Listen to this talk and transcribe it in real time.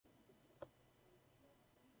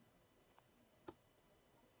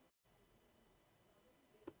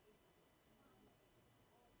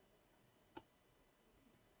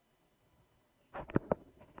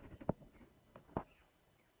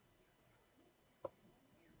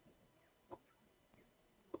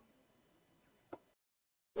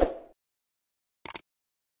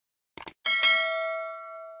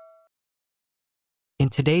In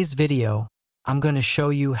today's video, I'm going to show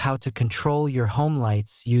you how to control your home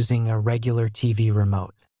lights using a regular TV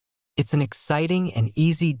remote. It's an exciting and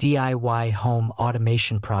easy DIY home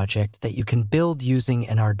automation project that you can build using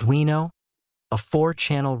an Arduino, a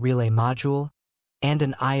 4-channel relay module, and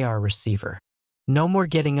an IR receiver. No more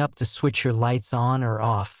getting up to switch your lights on or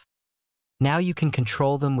off. Now you can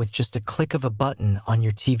control them with just a click of a button on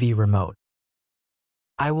your TV remote.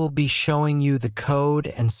 I will be showing you the code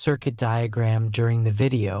and circuit diagram during the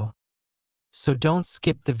video, so don't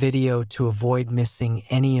skip the video to avoid missing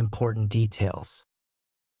any important details.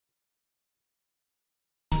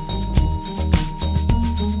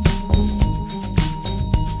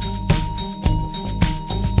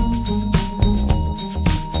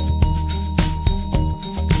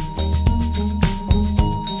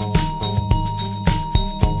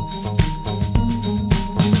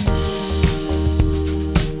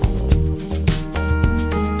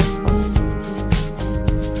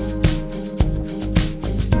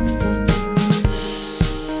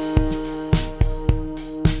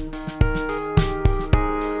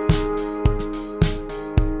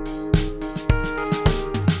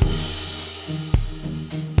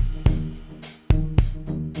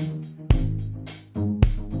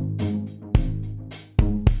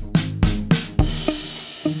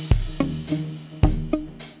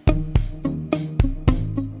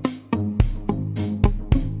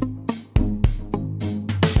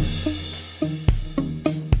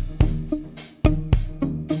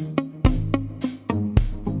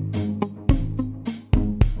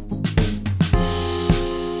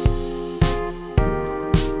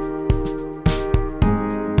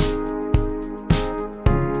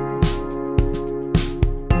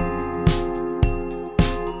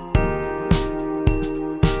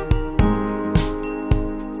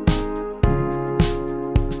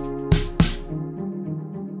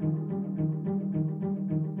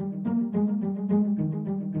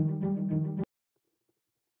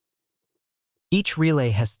 Each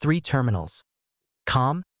relay has 3 terminals: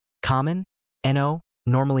 COM, common, NO,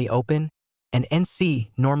 normally open, and NC,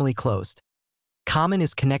 normally closed. Common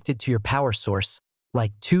is connected to your power source,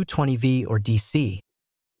 like 220V or DC.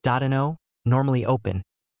 .NO, normally open,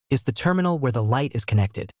 is the terminal where the light is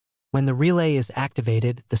connected. When the relay is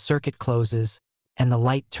activated, the circuit closes and the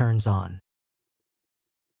light turns on.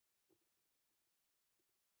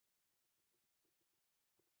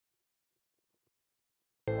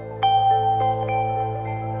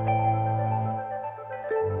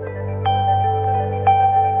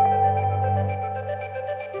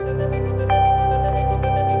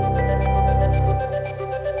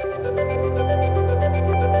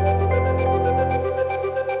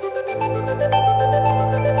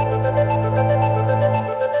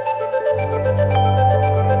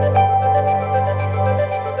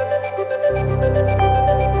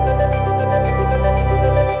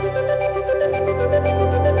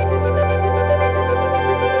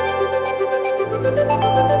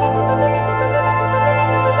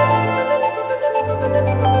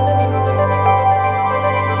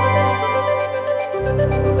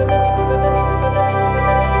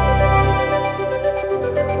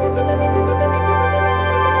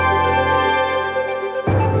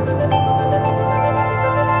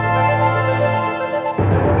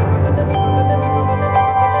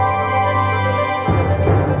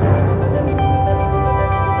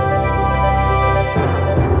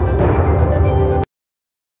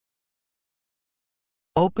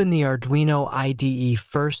 Open the Arduino IDE.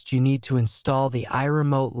 First, you need to install the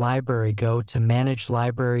iRemote library. Go to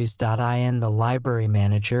manage-libraries.in, the library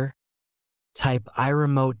manager. Type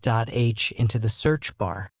iRemote.h into the search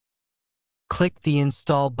bar. Click the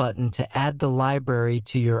Install button to add the library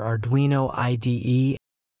to your Arduino IDE.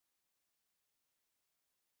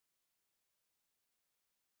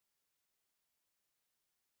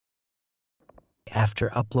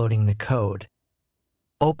 After uploading the code,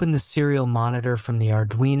 open the serial monitor from the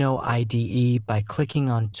Arduino IDE by clicking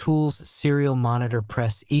on Tools, Serial Monitor.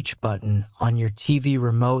 Press each button on your TV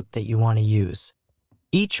remote that you want to use.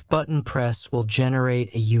 Each button press will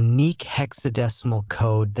generate a unique hexadecimal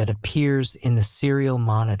code that appears in the serial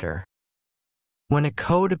monitor. When a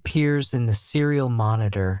code appears in the serial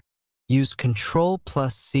monitor, use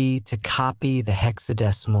Ctrl+C to copy the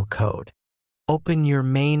hexadecimal code. Open your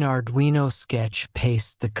main Arduino sketch,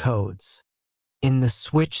 paste the codes. In the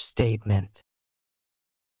switch statement,